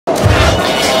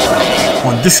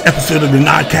On this episode of the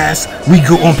Nodcast, we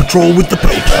go on patrol with the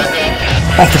PoPo.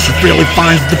 Officer Fairly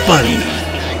finds the funny.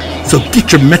 So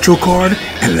get your Metro card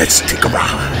and let's take a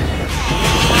ride.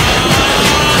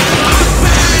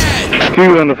 He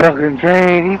was on the fucking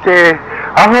train. He said,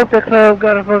 I hope that club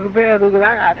got a fucking bathroom because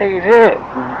I gotta take a shit.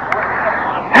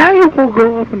 How you supposed to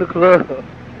go up in the club?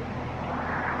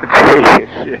 Take a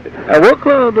shit. And what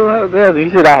club don't have a bathroom?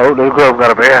 He said, I hope that club got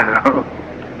a bathroom.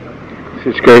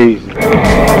 This is crazy.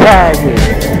 Target.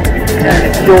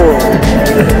 Door.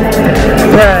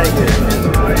 Target.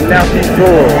 Nothing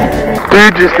door.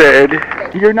 Dude just said,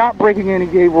 you're not breaking any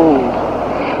gay rules.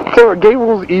 So are gay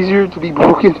rules easier to be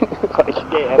broken?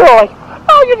 They're like,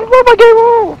 oh, you just broke my gay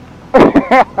rule.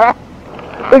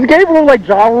 Is gay rule like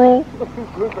jaw rule?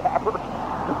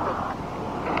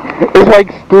 It's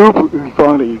like stupid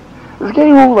funny. Is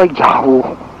gay rule like jaw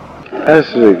rule?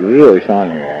 That's like really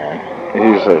funny, man.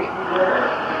 He's like,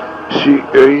 it's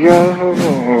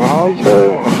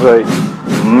like,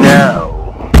 no.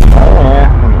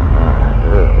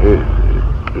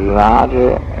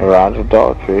 Roger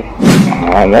Daltrey.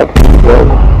 I never know.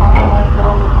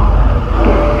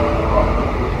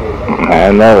 I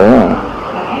never know.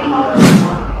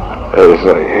 It's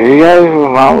like, you guys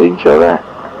follow each other?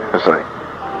 It's like,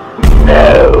 no.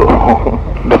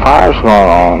 The fire's going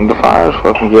on. The fire's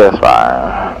fucking gas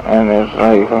fire. And it's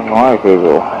like fucking white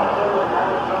people.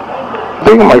 I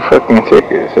think my fucking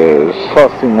ticket says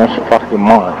plus too much fucking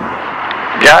money.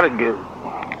 Gotta go.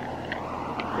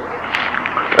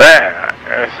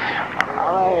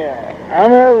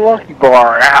 I'm at a Lucky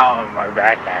Bar out in my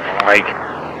backpack. I'm like,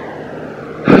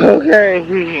 okay,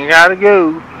 you gotta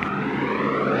go.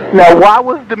 Now, why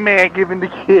was the man giving the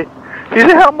kid? He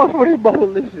said, how much for these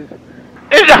bubblicious?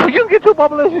 You can get 2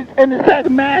 bubblicious and a sack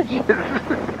of matches.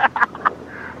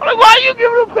 I'm like, why are you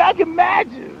giving him a pack of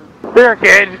matches? There,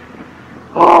 kid.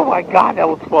 Oh my God, that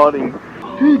was funny.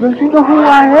 Dude, don't you know who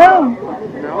I am?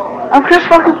 No. I'm Chris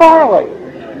fucking Farley.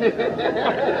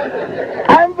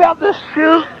 I'm about to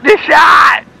shoot the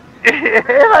shot. If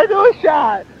I do a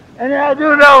shot, and then I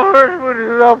do another person with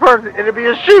another person, it'll be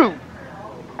a shoot.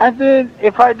 And then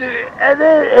if I do,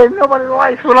 and nobody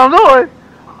likes what I'm doing,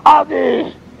 I'll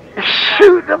just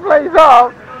shoot the place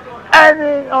off. And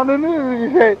then on the news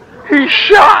you say, he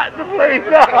shot the place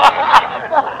off.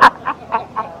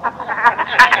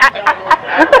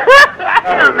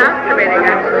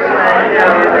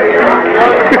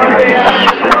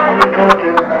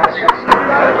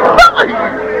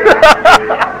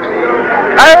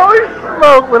 I always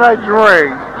smoke when I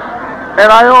drink, and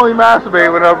I only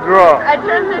masturbate when I'm drunk. I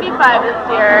turned 35 this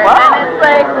year, wow. And it's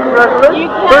like, you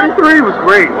can't... 33 was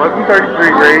great. Wasn't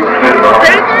 33 great?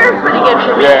 33 is pretty good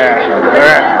for me. Yeah.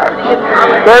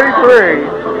 33.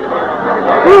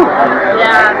 Whew.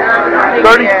 Yeah.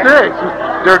 36 was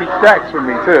dirty sex for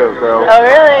me, too. So. Oh,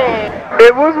 really?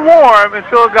 It was warm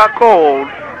until it got cold.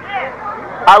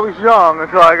 I was young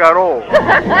until I got old.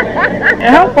 And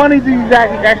how funny do you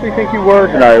actually think you were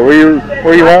tonight? Were you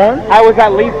on? I was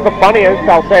at least the funniest,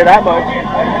 I'll say that much.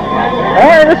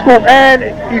 Alright, that's cool. And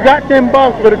you got $10,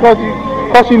 but it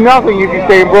cost you nothing if you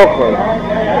stay in Brooklyn.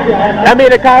 I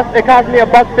mean, it cost me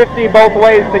 $1.50 both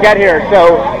ways to get here,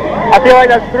 so I feel like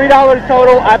that's $3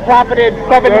 total. I profited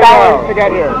 $7 to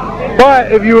get here.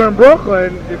 But if you were in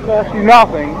Brooklyn, it cost you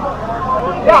nothing.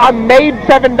 Yeah, I made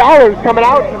 $7 coming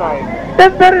out tonight.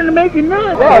 That's better than making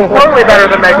nothing. Yeah, it's totally better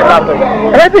than making nothing.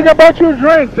 And I think I bought you a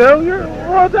drink, so you're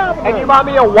on top of it. And you bought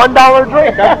me a $1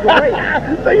 drink. That's great.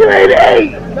 So you made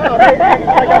 8. No, it's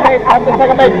like I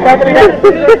made 70.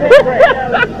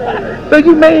 So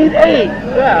you made 8.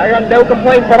 Yeah, I got no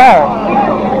complaints at all.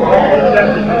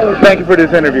 Thank you for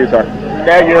this interview, sir.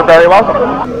 Yeah, you're very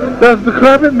welcome. Does the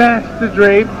carpet match the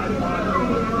drape?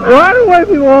 Why do white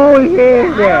people always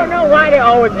ask that? I don't know why they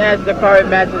always ask the carpet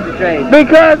matches the drape.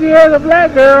 Because he has a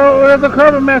black girl with a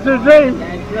carpet matches the drape.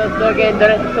 And she'll still get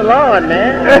done at the salon,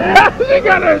 man. She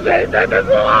got her drape at the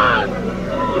salon.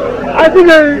 I think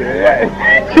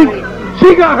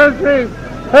she got her drape.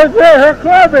 Her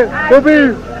carpet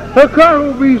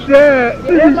will be shared.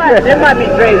 There might be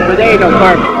drapes, but there ain't no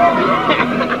carpet.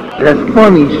 That's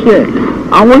funny shit.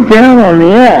 I went down on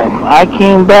the F. I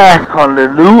came back on the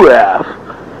new F.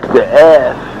 The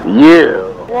F. Yeah.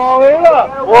 Wall it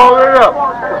up. Wall it up.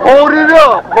 Hold it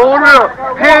up. Hold it up.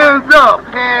 Hands up.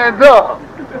 Hands up.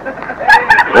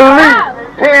 Release.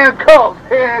 Handcuffs.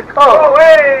 Handcuffs. Oh,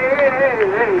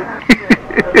 hey.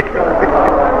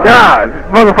 God,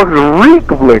 motherfuckers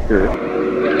reek of liquor.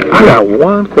 I got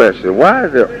one question. Why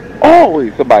is there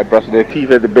always somebody brushing their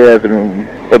teeth at the bathroom,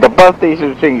 at the bus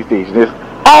station or train station? There's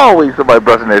always somebody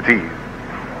brushing their teeth.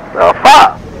 The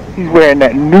fuck? He's wearing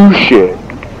that new shit.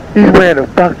 He's wearing a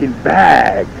fucking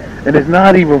bag. And it's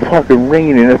not even fucking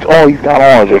raining. That's all he's got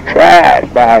on is a trash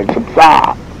bag, some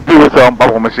socks. He was on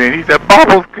Bubble Machine. He said,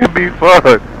 Bubbles could be fun.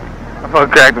 I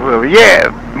fucking cracked him over.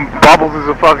 Yeah, Bubbles is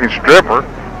a fucking stripper.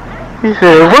 He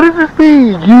said, what does this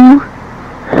mean, you?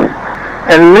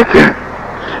 And liquor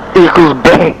equals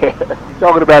bad. He's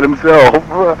talking about himself.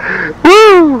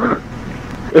 Woo!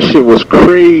 That shit was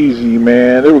crazy,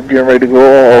 man. They were getting ready to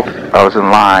go off. I was in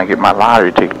line getting my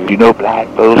lottery ticket. You know black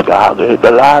folks got to hit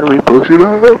the lottery, push it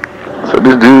up. So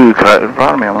this dude cut in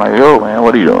front of me. I'm like, yo, man,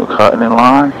 what are you doing, cutting in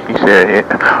line? He said,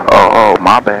 oh,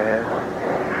 my bad.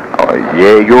 Oh,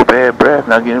 yeah, your bad breath,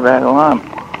 now getting back in line.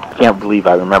 I can't believe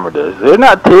I remember this. They're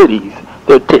not titties,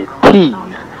 they're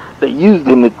titties. They used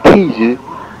them to tease you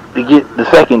to get the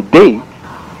second date.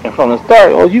 And from the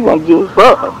start, all you want to do is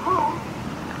fuck.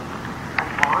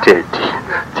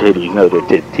 Titties, no, they're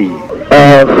titties.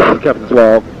 Captain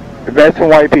Swab. Events and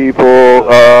white people,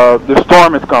 the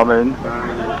storm is coming.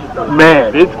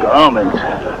 Man, it's coming.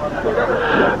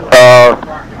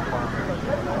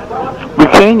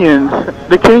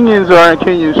 The Kenyans are in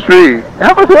Kenyon Street.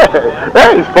 How about that?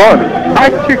 That is funny. I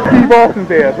kicked Steve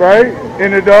Austin's ass, right?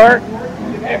 In the dark.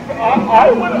 I'm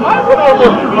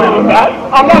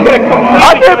not gonna come.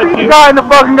 I can't beat the guy in the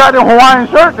fucking goddamn Hawaiian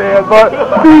shirt there, but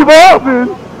Steve Austin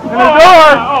in the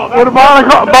dark with a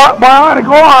bionic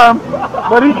arm,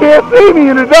 but he can't see me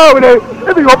in the dark. They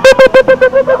be go.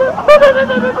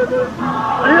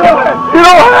 You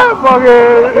don't have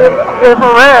fucking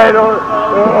infrared or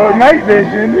night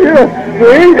vision.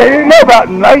 They didn't know about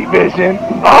night vision.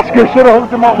 Oscar should have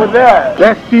hooked him up with that.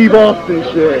 That's Steve Austin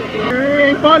shit. It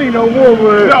ain't funny no more,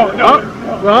 but no.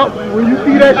 Well, when you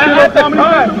see that shit at the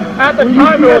time, it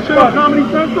was Comedy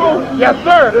Central. Yes,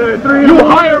 sir. You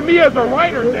hire me as a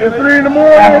writer. At 3 in the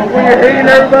morning when you're hating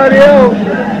everybody else.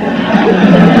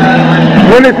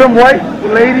 When there's some white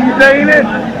lady saying it,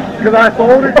 because I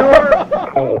sold it to her.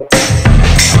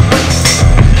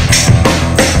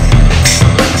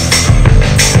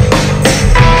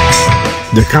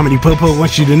 The Comedy PoPo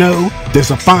wants you to know there's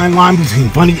a fine line between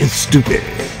funny and stupid.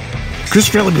 Chris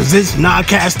Fairley presents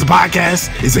Nodcast, the podcast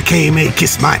is a KMA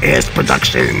Kiss My Ass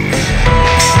production.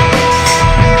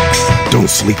 Don't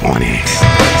sleep on it.